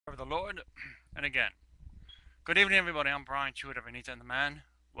Lord. And again, good evening, everybody. I'm Brian Hewitt of Anita and the Man.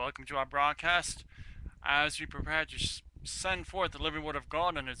 Welcome to our broadcast as we prepare to send forth the living word of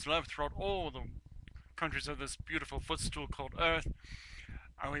God and its love throughout all the countries of this beautiful footstool called Earth.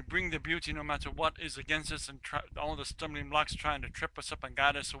 And we bring the beauty no matter what is against us and all the stumbling blocks trying to trip us up and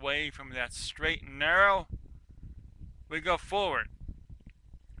guide us away from that straight and narrow. We go forward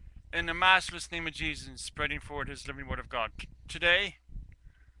in the matchless name of Jesus, spreading forward his living word of God. Today,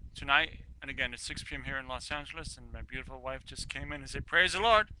 tonight, and again, it's 6 p.m. here in Los Angeles, and my beautiful wife just came in and said, "Praise the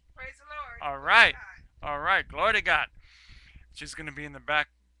Lord." Praise the Lord. All right. All right. Glory to God. She's going to be in the back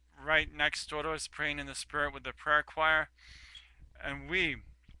right next door to us praying in the Spirit with the prayer choir. And we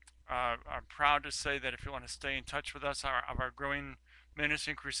are proud to say that if you want to stay in touch with us, our growing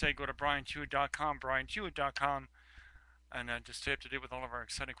ministry and crusade, go to BrianHewitt.com, BrianHewitt.com, and to stay up to date with all of our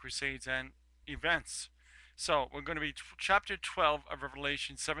exciting crusades and events. So we're going to be chapter 12 of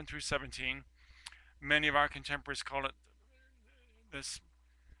Revelation 7 through 17. Many of our contemporaries call it this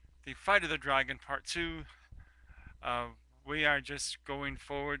the fight of the dragon part 2. We are just going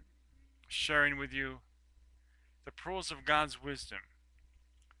forward, sharing with you the pearls of God's wisdom,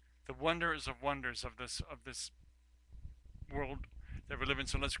 the wonders of wonders of this world that we live in.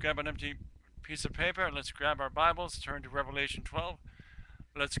 So let's grab an empty piece of paper, let's grab our Bibles, turn to Revelation 12.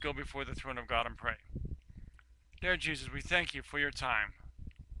 Let's go before the throne of God and pray. Dear Jesus, we thank you for your time,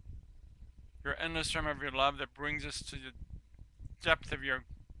 your endless stream of your love that brings us to the depth of your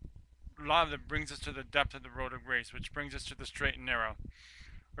love, that brings us to the depth of the road of grace, which brings us to the straight and narrow,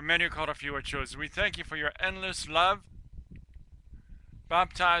 where many are called, a few are chosen. We thank you for your endless love,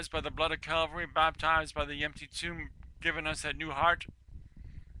 baptized by the blood of Calvary, baptized by the empty tomb, giving us that new heart.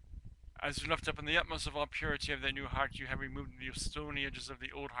 As we lift up in the utmost of all purity of that new heart, you have removed the stony edges of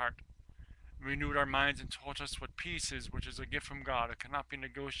the old heart, renewed our minds, and taught us what peace is, which is a gift from God. It cannot be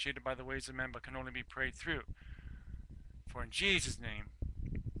negotiated by the ways of men, but can only be prayed through. For in Jesus' name,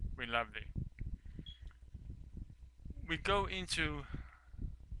 we love thee. We go into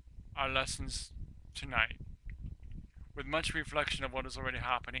our lessons tonight with much reflection of what is already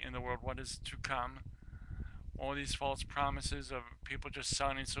happening in the world, what is to come, all these false promises of people just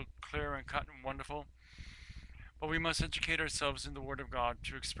sounding so clear and cut and wonderful. But we must educate ourselves in the Word of God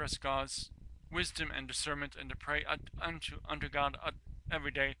to express God's wisdom and discernment, and to pray unto God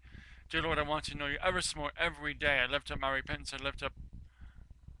every day. Dear Lord, I want to know you ever so more every day. I lift up my repentance, I lift up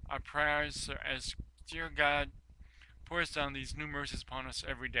our prayers as, dear God, pours down these new mercies upon us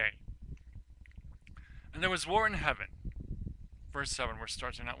every day. And there was war in heaven. Verse 7 we're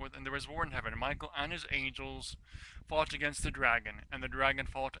starting out with. And there was war in heaven. Michael and his angels fought against the dragon, and the dragon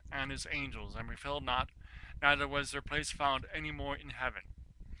fought and his angels, and prevailed not, neither was their place found any more in heaven.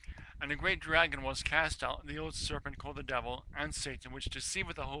 And the great dragon was cast out, the old serpent called the devil and Satan, which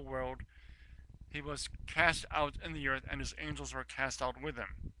deceiveth the whole world. He was cast out in the earth, and his angels were cast out with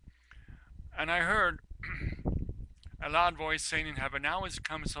him. And I heard a loud voice saying in heaven, Now is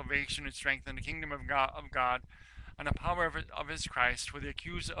come salvation and strength in the kingdom of God, and the power of his Christ. For the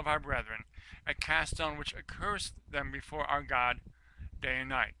accuser of our brethren are cast down, which accursed them before our God day and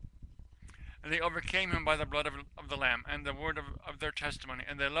night. And they overcame him by the blood of the Lamb, and the word of their testimony,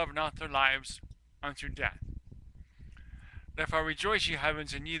 and they loved not their lives unto death. Therefore rejoice, ye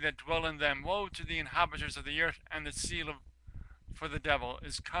heavens, and ye that dwell in them. Woe to the inhabitants of the earth, and the seal for the devil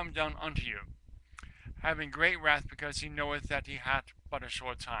is come down unto you, having great wrath, because he knoweth that he hath but a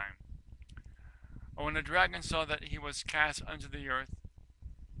short time. And when the dragon saw that he was cast unto the earth,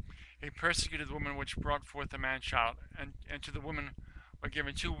 he persecuted the woman which brought forth the man-child, and to the woman were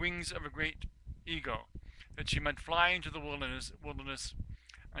given 2 wings of a great eagle, that she might fly into the wilderness,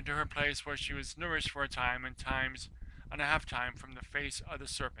 unto her place where she was nourished for a time, and times and a half time from the face of the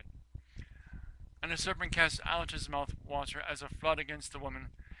serpent. And the serpent cast out his mouth water as a flood against the woman,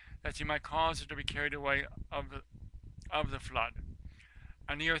 that he might cause her to be carried away of the flood.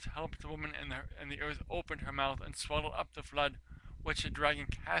 And the earth helped the woman, and the earth opened her mouth and swallowed up the flood which the dragon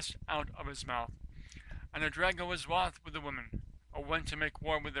cast out of his mouth. And the dragon was wroth with the woman, or went to make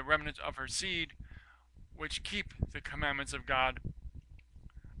war with the remnant of her seed, which keep the commandments of God,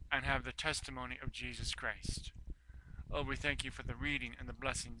 and have the testimony of Jesus Christ. Oh, we thank you for the reading and the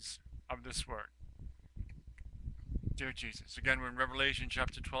blessings of this word. Dear Jesus, again we're in Revelation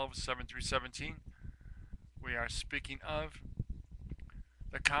chapter 12, 7 through 17. We are speaking of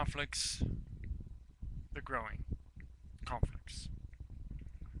the conflicts, the growing conflicts.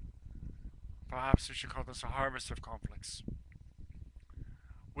 Perhaps we should call this a harvest of conflicts.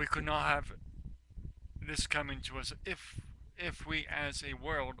 We could not have this coming to us if we as a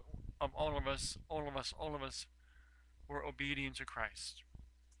world of all of us were obedient to Christ.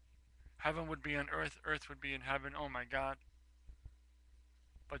 Heaven would be on earth, earth would be in heaven. Oh my God.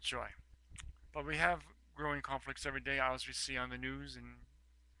 But joy. But we have growing conflicts every day, as we see on the news, and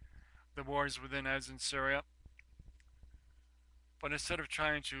the wars within us in Syria. But instead of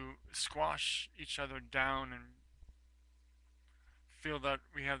trying to squash each other down and feel that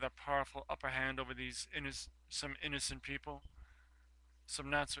we have that powerful upper hand over these some innocent people, some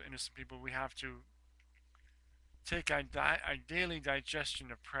not so innocent people, we have to take our daily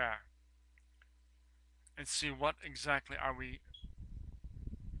digestion of prayer and see what exactly are we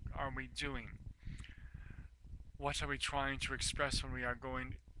doing. What are we trying to express when we are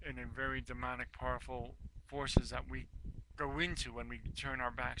going in a very demonic, powerful forces that we go into when we turn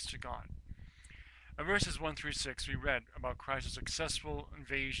our backs to God? In verses 1 through 6, we read about Christ's successful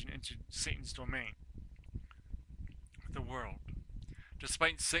invasion into Satan's domain, the world.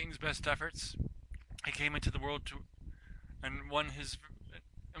 Despite Satan's best efforts, he came into the world and won his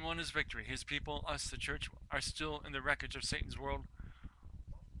victory. His people, us, the church, are still in the wreckage of Satan's world,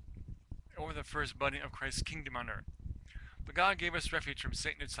 or the first budding of Christ's kingdom on earth. But God gave us refuge from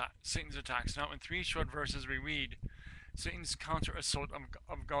Satan's attacks. Now, in 3 short verses, we read Satan's counter-assault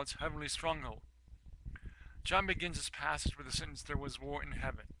of God's heavenly stronghold. John begins his passage with the sentence, "There was war in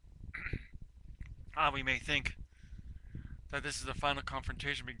heaven." We may think that this is the final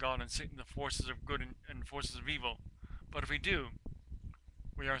confrontation between God and Satan, the forces of good and forces of evil. But if we do,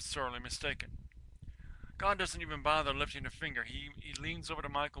 we are sorely mistaken. God doesn't even bother lifting a finger. He leans over to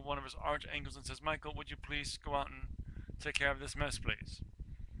Michael, one of his archangels, and says, "Michael, would you please go out and take care of this mess, please?"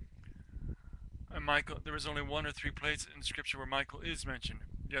 And Michael, there is only 1 or 3 places in Scripture where Michael is mentioned.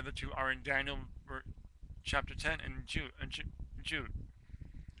 The other 2 are in Daniel chapter 10 and Jude.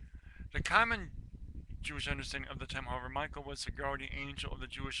 The common Jewish understanding of the time, however, Michael was the guardian angel of the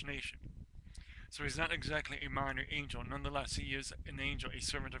Jewish nation. So he's not exactly a minor angel. Nonetheless, he is an angel, a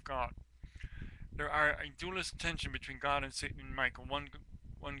servant of God. There are a dualist tension between God and Satan and Michael. One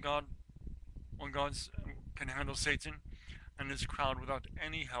God can handle Satan and his crowd without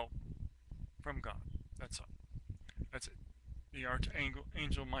any help from God. That's all. That's it. The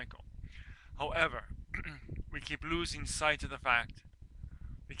archangel Michael. However, we keep losing sight of the fact.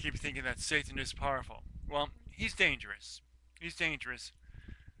 We keep thinking that Satan is powerful. Well, he's dangerous. He's dangerous.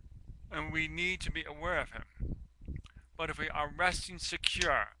 And we need to be aware of him. But if we are resting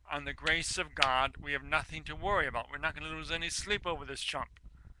secure on the grace of God, we have nothing to worry about. We're not going to lose any sleep over this chump.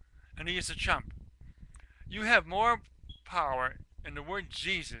 And he is a chump. You have more power in the word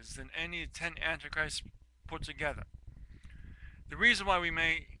Jesus than any 10 antichrists put together. The reason why we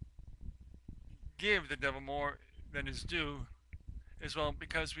may give the devil more than is due is, well,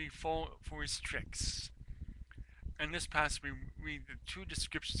 because we fall for his tricks. In this passage, we read the 2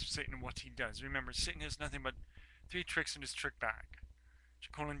 descriptions of Satan and what he does. Remember, Satan has nothing but 3 tricks in his trick bag: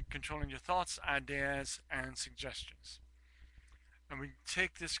 controlling your thoughts, ideas, and suggestions. And we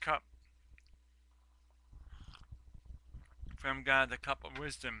take this cup from God, the cup of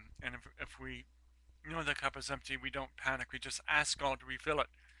wisdom, and if we know the cup is empty, we don't panic. We just ask God to refill it.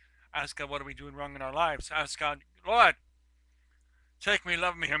 Ask God, what are we doing wrong in our lives? Ask God, Lord, take me,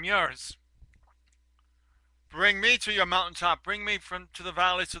 love me, I'm yours. Bring me to your mountaintop. Bring me to the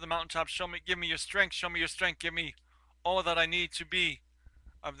valleys, to the mountaintop. Give me your strength. Show me your strength. Give me all that I need to be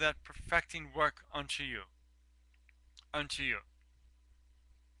of that perfecting work unto you. Unto you.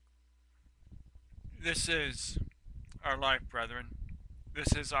 This is our life, brethren.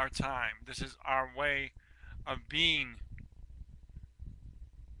 This is our time. This is our way of being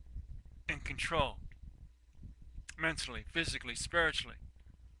in control. Mentally, physically, spiritually.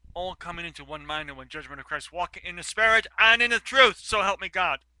 All coming into one mind and one judgment of Christ. Walking in the Spirit and in the truth. So help me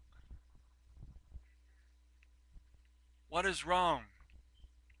God. What is wrong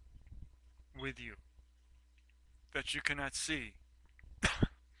with you that you cannot see?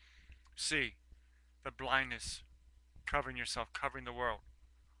 See the blindness covering yourself, covering the world.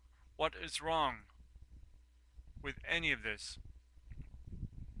 What is wrong with any of this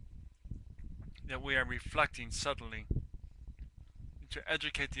that we are reflecting subtly to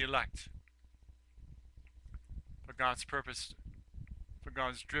educate the elect for God's purpose, for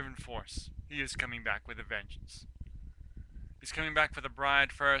God's driven force? He is coming back with a vengeance. He's coming back for the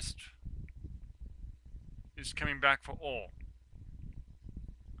bride first. He's coming back for all.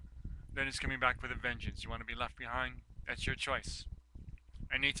 Then he's coming back with a vengeance. You want to be left behind? That's your choice.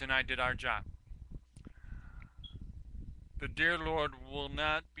 Anita and I did our job. The dear Lord will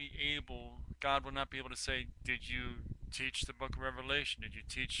not be able, God will not be able to say, did you teach the book of Revelation? Did you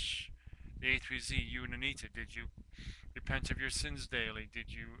teach the A through Z, you and Anita? Did you repent of your sins daily?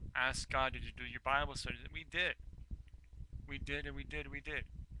 Did you ask God? Did you do your Bible study? We did. We did and we did and we did.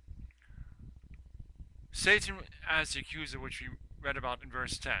 Satan as the accuser, which we read about in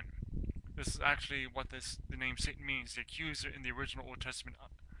verse 10. This is actually what the name Satan means, the accuser in the original Old Testament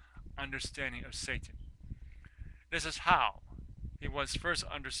understanding of Satan. This is how he was first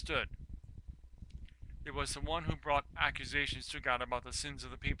understood. It was the one who brought accusations to God about the sins of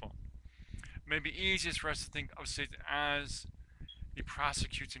the people. It may be easiest for us to think of Satan as the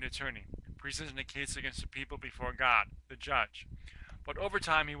prosecuting attorney, presenting a case against the people before God, the judge. But over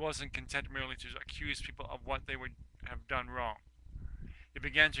time, he wasn't content merely to accuse people of what they would have done wrong. He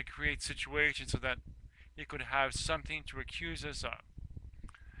began to create situations so that he could have something to accuse us of.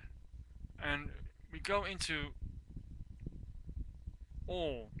 And we go into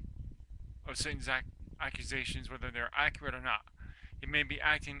all of Satan's accusations, whether they're accurate or not. He may be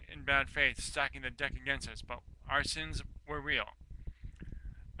acting in bad faith, stacking the deck against us, but our sins were real,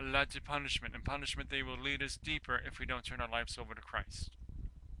 led to punishment, and punishment they will lead us deeper if we don't turn our lives over to Christ,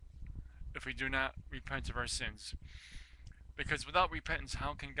 if we do not repent of our sins. Because without repentance,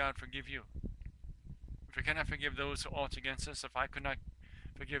 how can God forgive you? If we cannot forgive those who ought against us, if I could not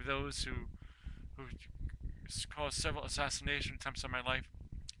forgive those who caused several assassination attempts on my life,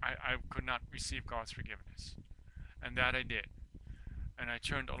 I could not receive God's forgiveness. And that I did. And I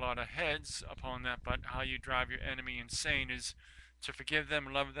turned a lot of heads upon that, but how you drive your enemy insane is to forgive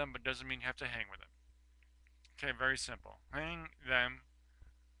them, love them, but doesn't mean you have to hang with them. Okay, very simple. Hang them,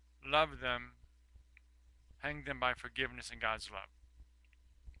 love them, hang them by forgiveness and God's love.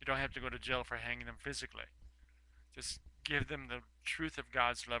 You don't have to go to jail for hanging them physically. Just give them the truth of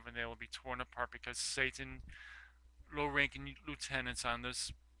God's love and they will be torn apart because Satan, low-ranking lieutenants on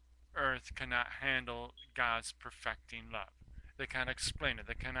this earth cannot handle God's perfecting love. They can't explain it.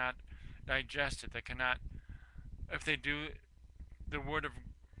 They cannot digest it. They cannot. If they do, the word of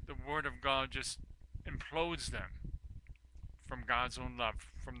God just implodes them from God's own love.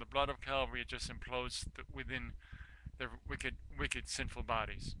 From the blood of Calvary, it just implodes within their wicked, sinful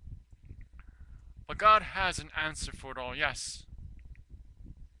bodies. But God has an answer for it all. Yes,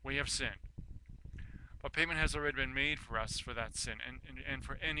 we have sinned. But payment has already been made for us for that sin and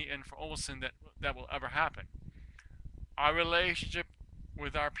for all sin that will ever happen. Our relationship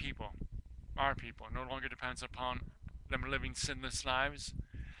with our people no longer depends upon them living sinless lives.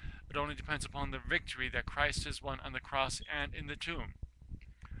 It only depends upon the victory that Christ has won on the cross and in the tomb.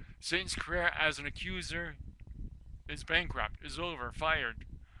 Satan's career as an accuser is bankrupt, is over, fired.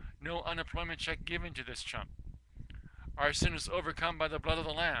 No unemployment check given to this chump. Our sin is overcome by the blood of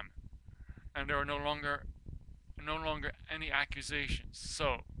the Lamb, and there are no longer any accusations.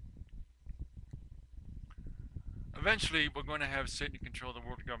 So, eventually, we're going to have Satan control the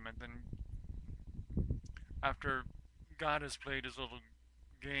world government. Then, after God has played his little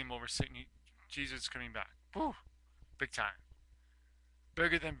game over Satan, Jesus is coming back. Whew, big time.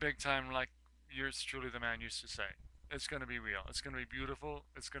 Bigger than big time, like yours truly, the man used to say. It's going to be real. It's going to be beautiful.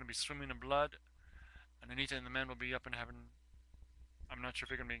 It's going to be swimming in blood. And Anita and the men will be up in heaven. I'm not sure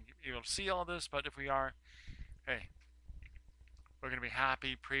if we're going to be able to see all this, but if we are, hey, we're going to be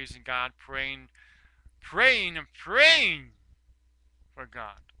happy, praising God, praying for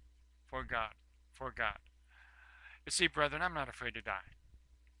God, for God, for God. You see, brethren, I'm not afraid to die.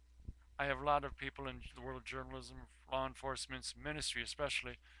 I have a lot of people in the world of journalism, law enforcement, ministry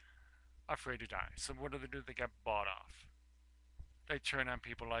especially, afraid to die. So what do? They get bought off. They turn on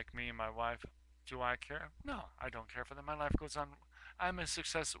people like me and my wife. Do I care? No, I don't care for them. My life goes on. I'm a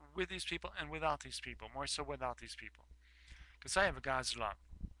success with these people and without these people. More so without these people. Because I have God's love.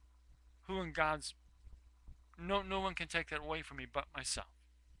 Who in God's... No one can take that away from me but myself.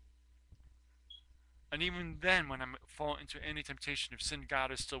 And even then, when I fall into any temptation of sin,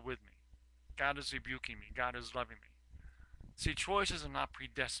 God is still with me. God is rebuking me. God is loving me. See, choices are not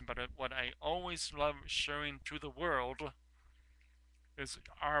predestined, but what I always love sharing to the world is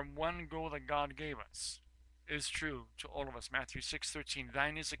our one goal that God gave us is true to all of us. Matthew 6:13,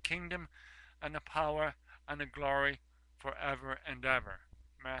 thine is the kingdom and the power and the glory forever and ever.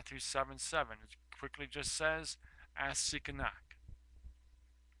 Matthew 7:7, it quickly just says, ask, seek, and knock.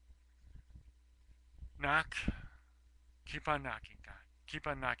 Knock, keep on knocking, God. Keep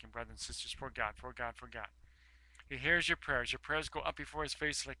on knocking, brothers and sisters, for God, for God, for God. He hears your prayers. Your prayers go up before his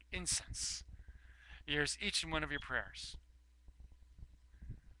face like incense. He hears each and one of your prayers.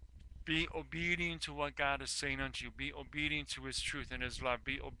 Be obedient to what God is saying unto you. Be obedient to his truth and his love.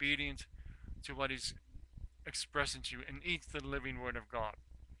 Be obedient to what he's expressing to you, and eat the living word of God.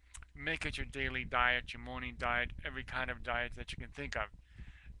 Make it your daily diet, your morning diet, every kind of diet that you can think of.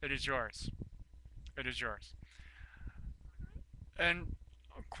 It is yours. It is yours. And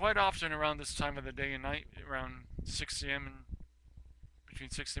quite often around this time of the day and night, around 6 a.m. and between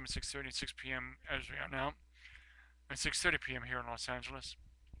 6 a.m. and 6:30 and 6 p.m. as we are now, and 6:30 p.m. here in Los Angeles,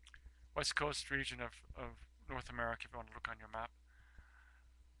 West Coast region of North America, if you want to look on your map.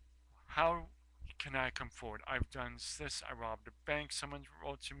 How can I come forward? I've done this. I robbed a bank. Someone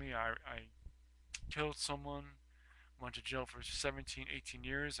wrote to me. I killed someone. Went to jail for 17, 18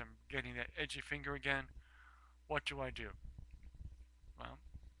 years. I'm getting that edgy finger again. What do I do? Well,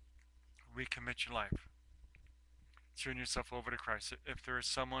 recommit your life. Turn yourself over to Christ. If there is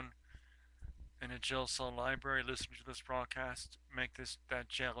someone in a jail cell library listening to this broadcast, make that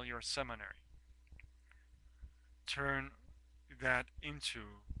jail your seminary. Turn that into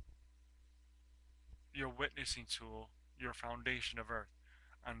your witnessing tool, your foundation of earth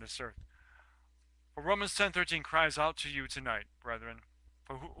on this earth. For Romans 10:13 cries out to you tonight, brethren,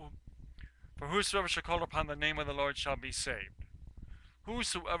 for whosoever shall call upon the name of the Lord shall be saved.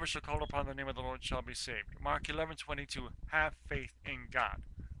 Whosoever shall call upon the name of the Lord shall be saved. Mark 11:22. Have faith in God.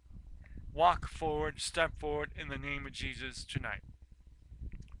 Walk forward, step forward in the name of Jesus tonight.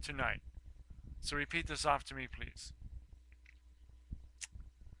 Tonight. So repeat this after me, please.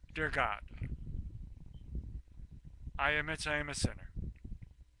 Dear God, I admit I am a sinner,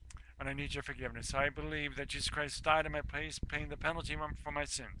 and I need your forgiveness. I believe that Jesus Christ died in my place, paying the penalty for my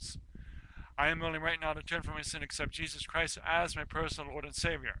sins. I am willing right now to turn from my sin, accept Jesus Christ as my personal Lord and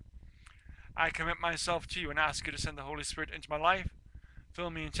Savior. I commit myself to you and ask you to send the Holy Spirit into my life,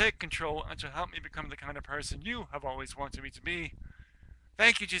 fill me and take control, and to help me become the kind of person you have always wanted me to be.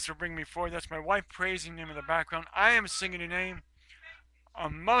 Thank you, Jesus, for bringing me forward. That's my wife praising your name in the background. I am singing your name.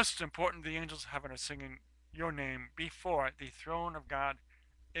 Most important, the angels of heaven are singing your name before the throne of God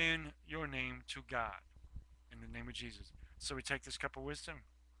in your name to God. In the name of Jesus. So we take this cup of wisdom.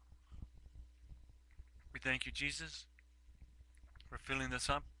 We thank you, Jesus, for filling this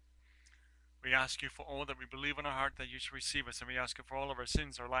up. We ask you for all that we believe in our heart that you should receive us. And we ask you for all of our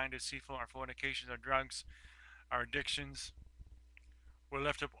sins, our lying, deceitful, our fornications, our drugs, our addictions. We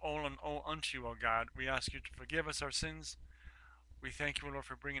lift up all and all unto you, O God. We ask you to forgive us our sins. We thank you, Lord,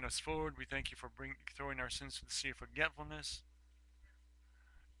 for bringing us forward. We thank you for throwing our sins to the sea of forgetfulness.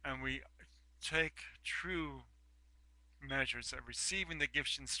 And we take true measures of receiving the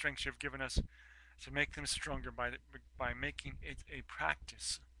gifts and strengths you've given us to make them stronger by making it a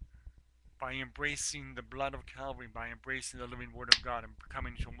practice, by embracing the blood of Calvary, by embracing the living Word of God, and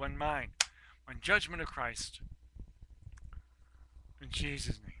becoming to one mind, one judgment of Christ. In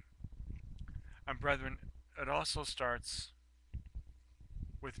Jesus' name. And brethren, it also starts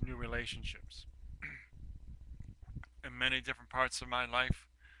with new relationships. In many different parts of my life,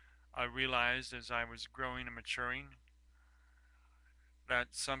 I realized as I was growing and maturing that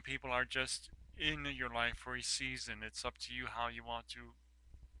some people are just in your life for a season. It's up to you how you want to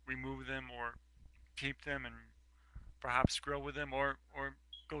remove them or keep them and perhaps grow with them or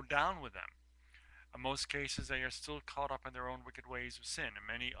go down with them. In most cases, they are still caught up in their own wicked ways of sin. And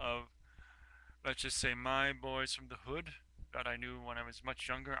many of, let's just say, my boys from the hood that I knew when I was much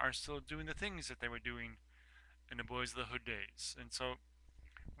younger are still doing the things that they were doing in the boys of the hood days. And so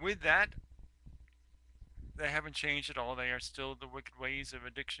with that, they haven't changed at all. They are still the wicked ways of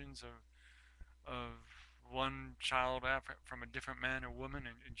addictions of one child from a different man or woman,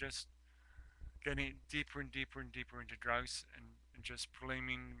 and just getting deeper and deeper and deeper into drugs and just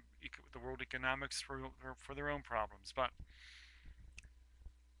blaming the world economics for their own problems. But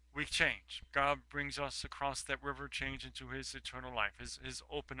we change. God brings us across that river change into his eternal life, his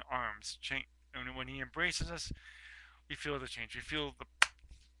open arms. Change, and when he embraces us, we feel the change.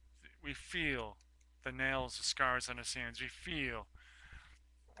 We feel the nails, the scars on his hands. We feel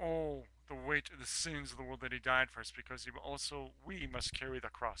the weight of the sins of the world that he died for us, because we must carry the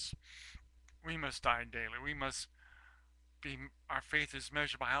cross. We must die daily. Our faith is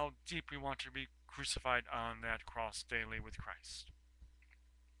measured by how deep we want to be crucified on that cross daily with Christ.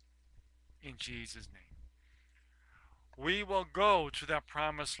 In Jesus' name. We will go to that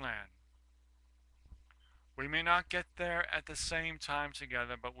promised land. We may not get there at the same time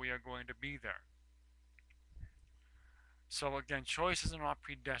together, but we are going to be there. So again, choices are not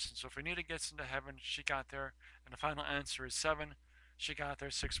predestined. So if Anita gets into heaven, she got there, and the final answer is 7. She got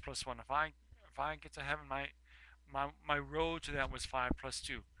there 6 plus 1. If I get to heaven, my road to that was 5 plus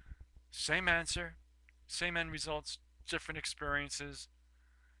 2. Same answer, same end results, different experiences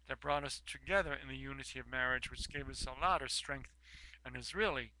that brought us together in the unity of marriage, which gave us a lot of strength and has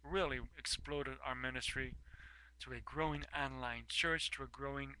really, really exploded our ministry to a growing online church, to a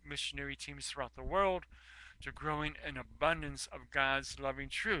growing missionary teams throughout the world, to growing an abundance of God's loving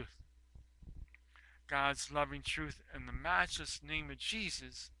truth. God's loving truth in the matchless name of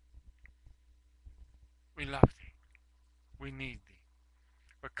Jesus. We love thee. We need thee.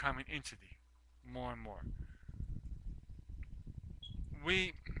 were coming into thee more and more.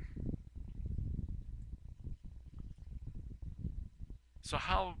 We so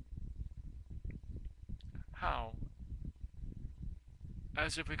how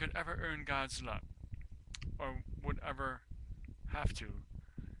as if we could ever earn God's love or would ever have to.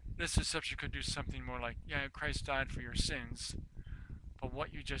 This deception could do something more like, yeah, Christ died for your sins, but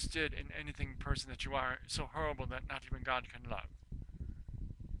what you just did in anything person that you are is so horrible that not even God can love.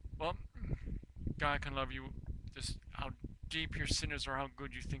 Well, God can love you just how deep your sin is or how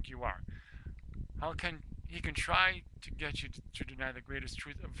good you think you are. He can try to get you to deny the greatest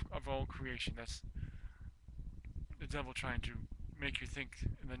truth of all creation. That's the devil trying to make you think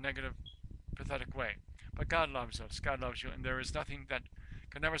in the negative, pathetic way. But God loves us. God loves you, and there is nothing that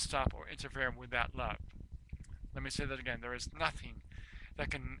can ever stop or interfere with that love. Let me say that again. There is nothing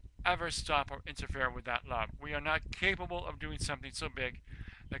that can ever stop or interfere with that love. We are not capable of doing something so big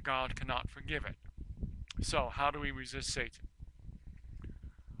that God cannot forgive it. So, how do we resist Satan?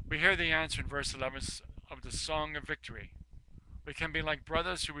 We hear the answer in verse 11 of the Song of Victory. We can be like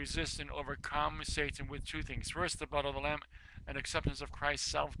brothers who resist and overcome Satan with two things. First, the blood of the Lamb and acceptance of Christ's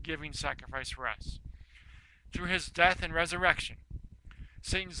self-giving sacrifice for us. Through his death and resurrection,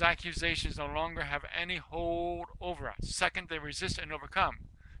 Satan's accusations no longer have any hold over us. Second, they resist and overcome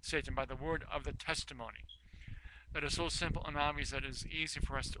Satan by the word of the testimony. That is so simple and obvious that it is easy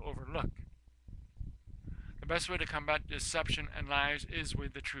for us to overlook. The best way to combat deception and lies is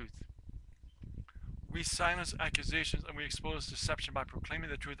with the truth. We silence accusations and we expose deception by proclaiming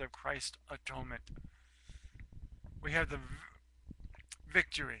the truth of Christ's atonement. We have the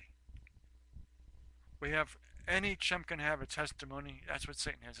victory. Any chump can have a testimony. That's what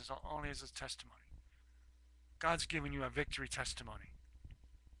Satan has. It's only as a testimony. God's given you a victory testimony.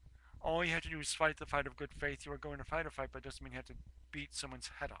 All you have to do is fight the fight of good faith. You are going to fight a fight, but it doesn't mean you have to beat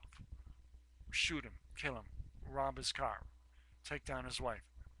someone's head off. Shoot him, kill him, rob his car, take down his wife.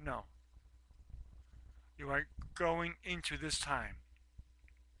 No. You are going into this time.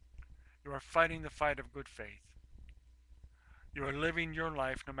 You are fighting the fight of good faith. You are living your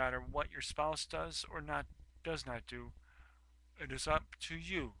life no matter what your spouse does or does not do. It is up to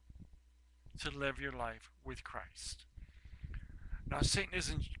you to live your life with Christ. Now, Satan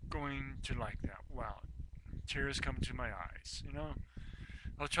isn't going to like that. Wow, tears come to my eyes,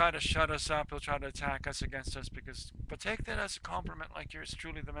 He'll try to shut us up. He'll try to attack us against us but take that as a compliment like yours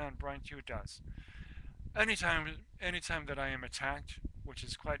truly the man Bryant Hewitt does. Anytime that I am attacked, which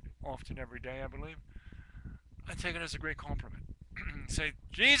is quite often every day, I believe, I take it as a great compliment. Say,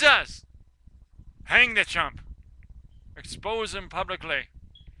 Jesus! Hang the chump! Expose him publicly.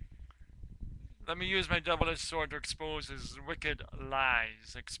 Let me use my double-edged sword to expose his wicked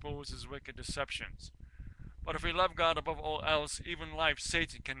lies, expose his wicked deceptions. But if we love God above all else, even life,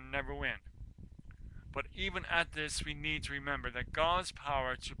 Satan can never win. But even at this, we need to remember that God's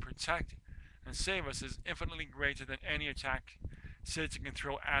power to protect and save us is infinitely greater than any attack Satan can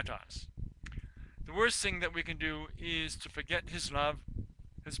throw at us. The worst thing that we can do is to forget his love,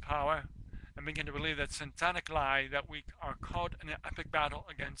 his power, and begin to believe that satanic lie that we are caught in an epic battle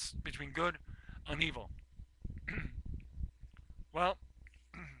between good and evil. Well,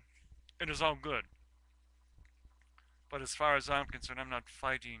 it is all good. But as far as I'm concerned, I'm not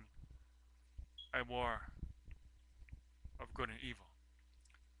fighting a war of good and evil.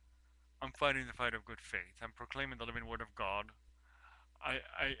 I'm fighting the fight of good faith. I'm proclaiming the living word of God.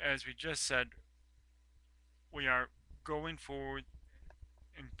 As we just said, we are going forward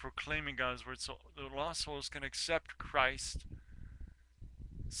in proclaiming God's word so the lost souls can accept Christ's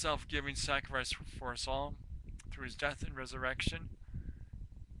self-giving sacrifice for us all through his death and resurrection.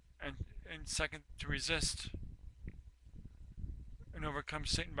 And second, to resist and overcome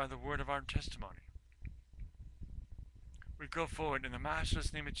Satan by the word of our testimony. We go forward in the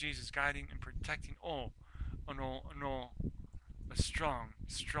matchless name of Jesus, guiding and protecting all a strong,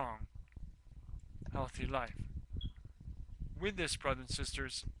 healthy life. With this, brothers and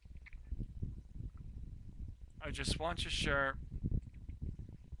sisters, I just want to share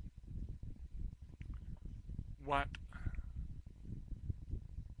what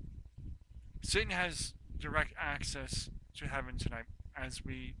Satan has direct access to heaven tonight, as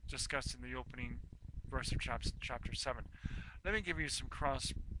we discussed in the opening verse of chapter 7. Let me give you some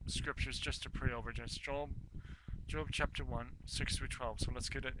cross scriptures just to pray over. Just Job chapter 1, 6 through 12. So let's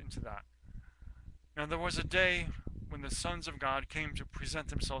get into that. Now there was a day when the sons of God came to present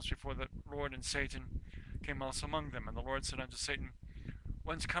themselves before the Lord, and Satan came also among them. And the Lord said unto Satan,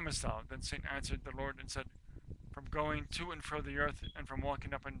 Whence comest thou? Then Satan answered the Lord and said, From going to and fro the earth, and from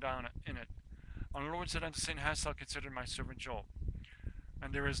walking up and down in it. And the Lord said unto Satan, Hast thou considered my servant Job?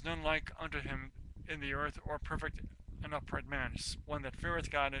 And there is none like unto him in the earth, or perfect and upright man, one that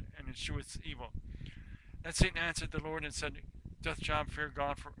feareth God and escheweth evil. Then Satan answered the Lord and said, Doth Job fear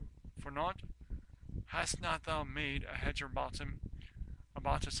God for naught? Hast not thou made a hedge about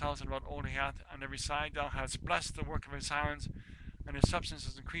his house and about all he hath on every side? Thou hast blessed the work of his hands, and his substance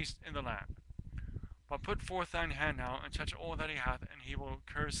is increased in the land. But put forth thine hand now, and touch all that he hath, and he will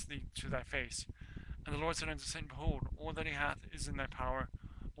curse thee to thy face. And the Lord said unto Satan, Behold, all that he hath is in thy power,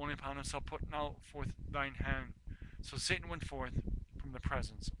 only upon him shall put now forth thine hand. So Satan went forth from the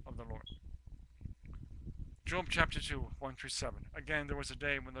presence of the Lord. Job chapter 2, 1 through 7. Again, there was a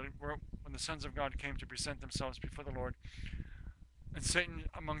day when the sons of God came to present themselves before the Lord, and Satan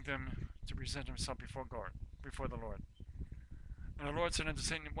among them to present himself before the Lord. And the Lord said unto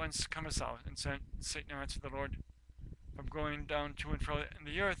Satan, Whence comest thou? And Satan answered the Lord, From going down to and fro in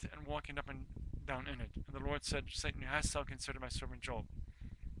the earth, and walking up and down in it. And the Lord said, Satan, hast thou considered my servant Job?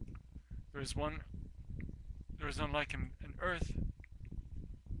 There is none like him in earth,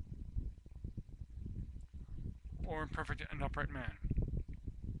 or in perfect and upright man.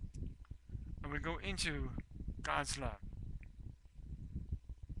 And we go into God's love.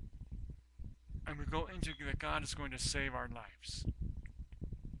 And we go into that God is going to save our lives.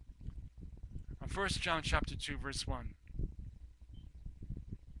 On 1 John chapter 2, verse 1.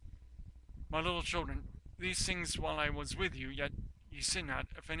 My little children, these things while I was with you, yet ye sin not.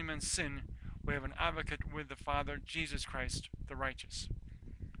 If any man sin, we have an advocate with the Father, Jesus Christ, the righteous.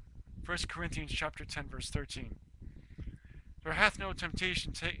 1 Corinthians chapter 10, verse 13. There hath no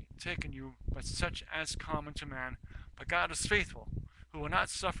temptation taken you, but such as common to man. But God is faithful, who will not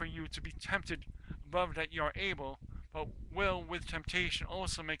suffer you to be tempted above that ye are able, but will with temptation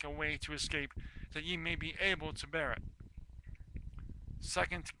also make a way to escape, that ye may be able to bear it. 2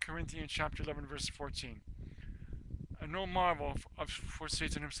 Corinthians chapter 11, verse 14. And no marvel, for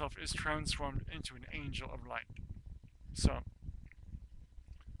Satan himself is transformed into an angel of light. So,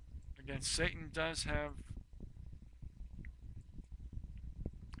 again, Satan does have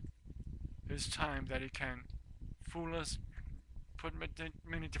his time that he can fool us, put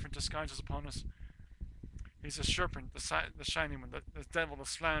many different disguises upon us. He's a serpent, the shining one, the devil, the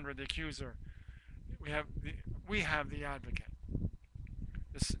slanderer, the accuser. We have the advocate.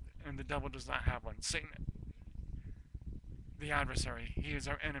 And the devil does not have one. Satan, the adversary, he is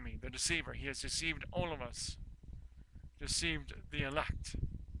our enemy, the deceiver. He has deceived all of us, deceived the elect.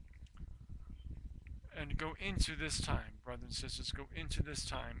 And go into this time, brothers and sisters, go into this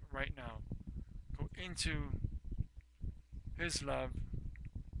time right now. Go into his love,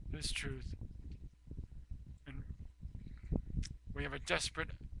 his truth. And we have a desperate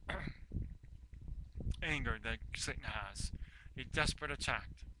anger that Satan has, a desperate attack.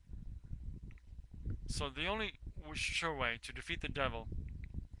 So the only sure way to defeat the devil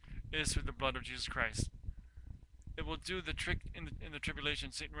is through the blood of Jesus Christ. It will do the trick in the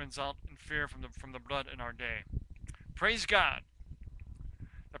tribulation. Satan runs out in fear from the blood in our day. Praise God!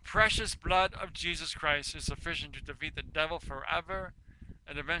 The precious blood of Jesus Christ is sufficient to defeat the devil forever,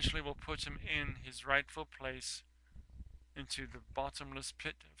 and eventually will put him in his rightful place into the bottomless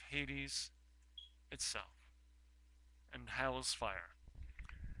pit of Hades itself and hell's fire.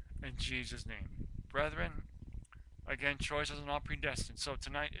 In Jesus' name. Brethren, again, choices are not predestined. So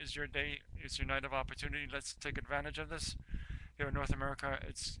tonight is your day, it's your night of opportunity. Let's take advantage of this. Here in North America,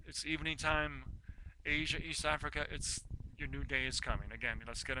 it's evening time. Asia, East Africa, your new day is coming. Again,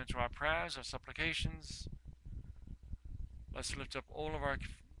 let's get into our prayers, our supplications. Let's lift up all of our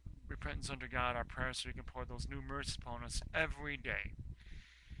repentance unto God, our prayers, so He can pour those new mercies upon us every day.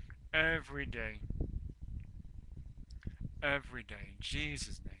 Every day. Every day. In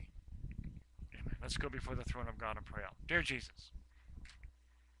Jesus' name. Amen. Let's go before the throne of God and pray out. Dear Jesus.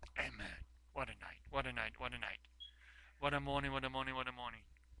 Amen. What a night. What a night. What a night. What a morning. What a morning. What a morning.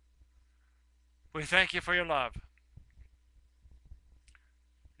 We thank you for your love.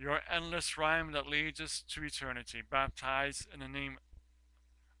 Your endless rhyme that leads us to eternity. Baptized in the name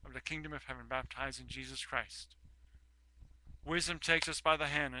of the kingdom of heaven. Baptized in Jesus Christ. Wisdom takes us by the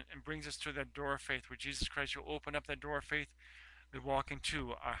hand and brings us to that door of faith. With Jesus Christ, you open up that door of faith. We walk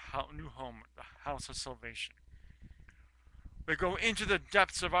into our new home, the house of salvation. We go into the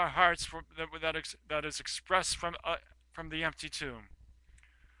depths of our hearts that is expressed from the empty tomb.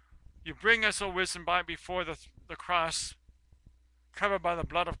 You bring us, O wisdom, by before the cross, covered by the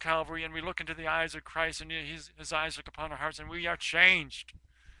blood of Calvary, and we look into the eyes of Christ, and his eyes look upon our hearts, and we are changed.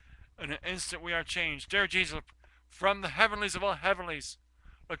 In an instant we are changed. Dear Jesus, from the heavenlies of all heavenlies,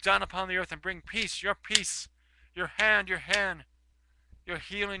 look down upon the earth and bring peace, your hand, your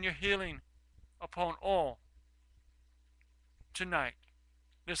healing upon all tonight.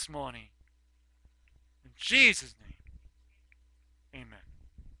 this morning. In Jesus' name, amen.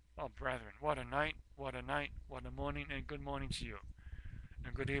 Oh, brethren, what a night, what a night, what a morning, and good morning to you,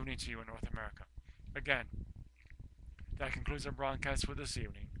 and good evening to you in North America. Again, that concludes our broadcast for this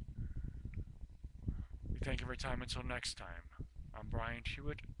evening. We thank you for your time until next time. I'm Bryant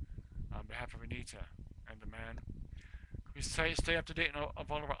Hewitt, on behalf of Anita and the man. We stay up to date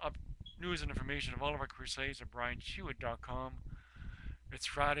of all of our news and information of all of our crusades at BryantHewitt.com. It's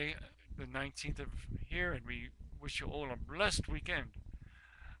Friday, the 19th of here, and we wish you all a blessed weekend.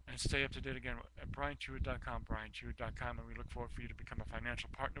 And stay up to date again at BryantHewitt.com, BryantHewitt.com, and we look forward for you to become a financial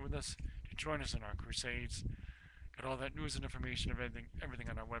partner with us, to join us in our crusades. Get all that news and information of everything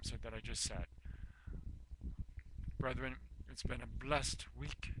on our website that I just said. Brethren, it's been a blessed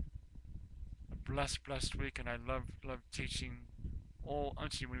week. A blessed week, and I love teaching all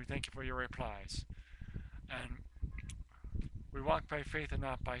unto you. We thank you for your replies. And we walk by faith and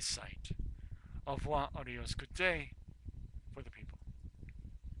not by sight. Au revoir, adios, good day.